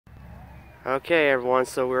Okay, everyone,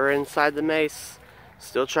 so we're inside the maze,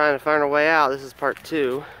 still trying to find our way out. This is part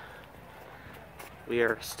 2. We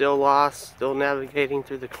are still lost, still navigating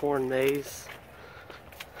through the corn maze.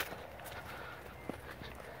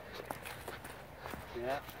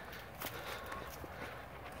 Yeah.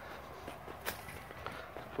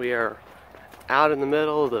 We are out in the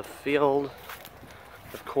middle of the field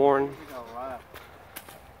of corn. You go left.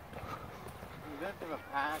 You go to the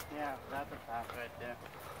path, yeah, that's the path right there.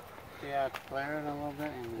 See how it's clearing a little bit?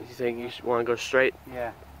 And You think you want to go straight?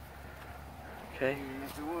 yeah. Okay.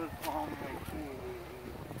 If it was all the way through,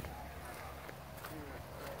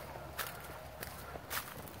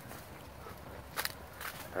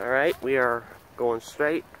 Alright, we are going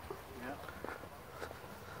straight. yep.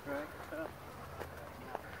 Right.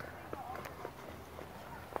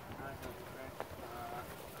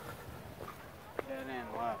 Dead end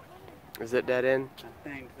left. Is it dead end? I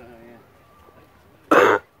think so, yeah.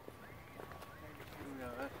 Here we go,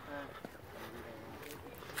 this side.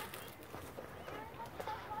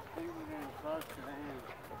 I think we're getting close to the end.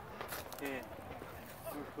 Yeah.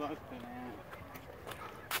 We're close to the end.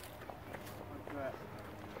 What's that?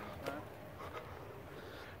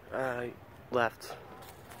 Left.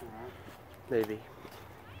 Alright. Maybe.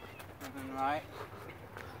 Nothing right?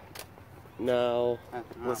 No. That's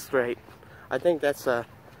Let's straight. I think that's where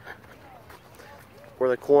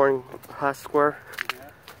the corn husks were. Yeah.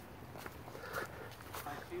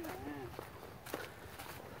 I see the end.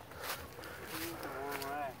 This is the wrong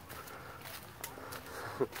way.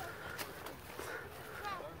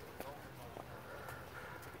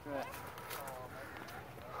 Good.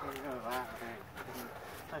 We go that way.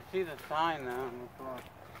 I see the sign now on the floor.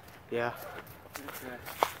 Yeah. This way.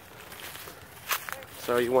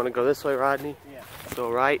 So you want to go this way, Rodney? Yeah.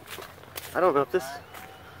 Go right. I don't know if this...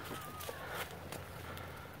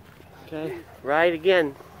 Okay. Right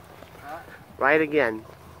again. Right again.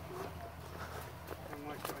 And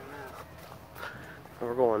which way now?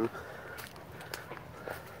 We're going. This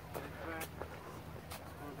way?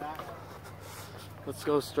 Or that way? Let's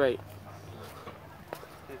go straight.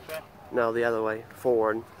 This way? No, the other way.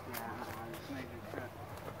 Forward. Yeah, I'm just making sure.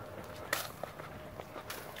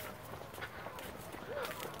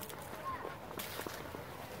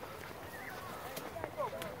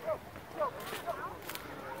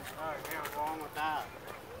 Alright, here, we're going with that.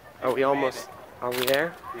 Are we almost... Are we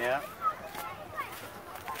there? Yeah.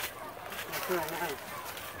 What's right now?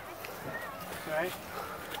 Right?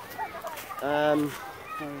 Or we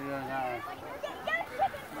go that way?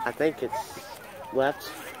 I think it's left.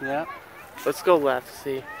 Yeah. Let's go left,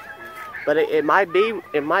 see. But it might be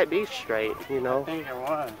straight, you I know. think it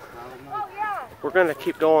was. I don't know. We're gonna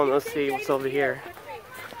keep going. Let's see what's over here.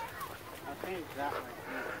 I think that way.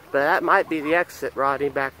 But that might be the exit, Rodney,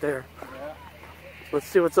 back there. Yeah. Let's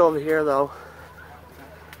see what's over here, though.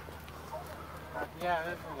 Yeah,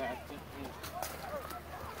 this is it.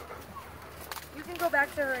 You can go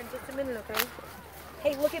back to her in just a minute, okay?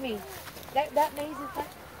 Hey, look at me. That maze is that.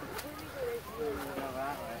 We go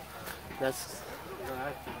that way.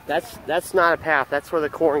 That's not a path. That's where the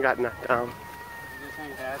corn got knocked down. You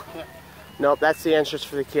think that's it? Nope, that's the entrance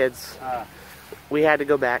for the kids. We had to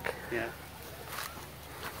go back. Yeah.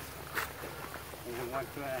 And then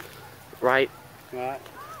which way? Right. Right?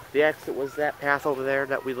 The exit was that path over there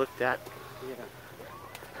that we looked at. Yeah.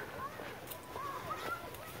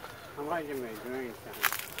 I might give me a drink.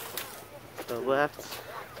 The left.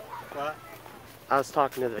 What? I was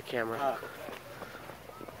talking to the camera. Oh.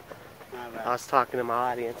 Not I bad. was talking to my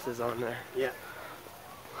audiences on there. Yeah.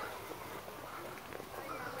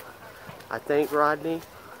 I think, Rodney,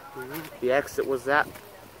 Mm-hmm. the exit was that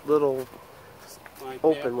little Right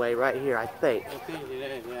open there. way right here, I think. I think it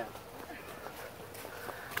is, yeah.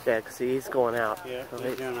 Yeah, 'cause see, he's going out. Yeah, So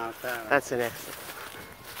he's doing outside. Right? that's an exit.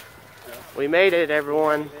 We made it,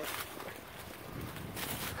 everyone.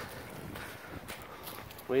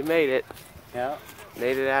 We made it. Yeah.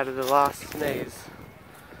 Made it out of the lost maze.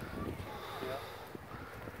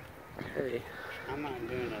 Okay. I'm not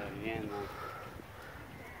doing it again, though.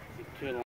 It's too long.